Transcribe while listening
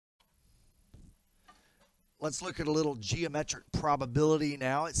Let's look at a little geometric probability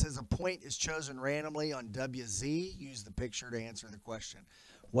now. It says a point is chosen randomly on WZ. Use the picture to answer the question.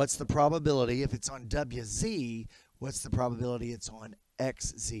 What's the probability if it's on WZ? What's the probability it's on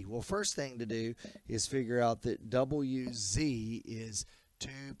XZ? Well, first thing to do is figure out that WZ is 2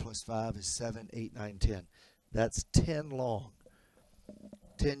 plus 5 is 7, 8, 9, 10. That's 10 long,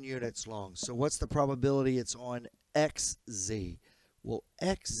 10 units long. So what's the probability it's on XZ? Well,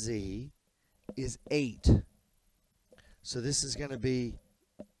 XZ is 8. So this is going to be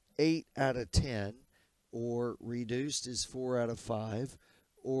 8 out of 10, or reduced is 4 out of 5,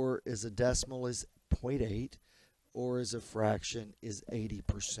 or as a decimal is 0.8, or as a fraction is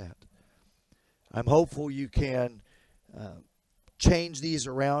 80%. I'm hopeful you can change these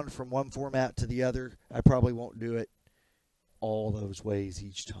around from one format to the other. I probably won't do it all those ways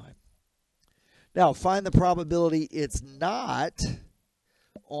each time. Now, find the probability it's not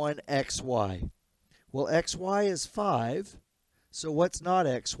on XY. Well, XY is 5, so what's not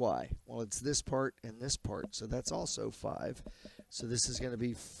XY? Well, it's this part and this part, so that's also 5. So this is going to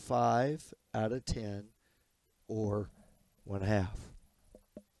be 5 out of 10, or 1/2.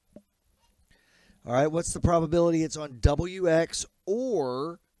 All right, what's the probability it's on WX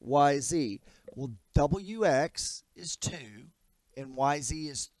or YZ? Well, WX is 2 and YZ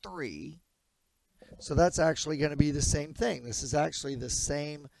is 3. So that's actually going to be the same thing. This is actually the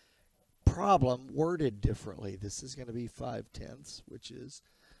same problem worded differently. This is going to be 5/10, which is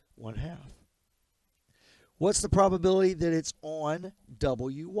 1/2. What's the probability that it's on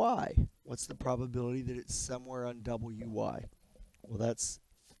WY? What's the probability that it's somewhere on WY? Well, that's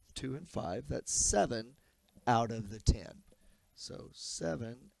 2 and 5. That's 7 out of the 10. So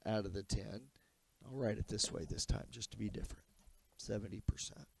 7 out of the 10. I'll write it this way this time just to be different.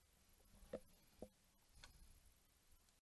 70%.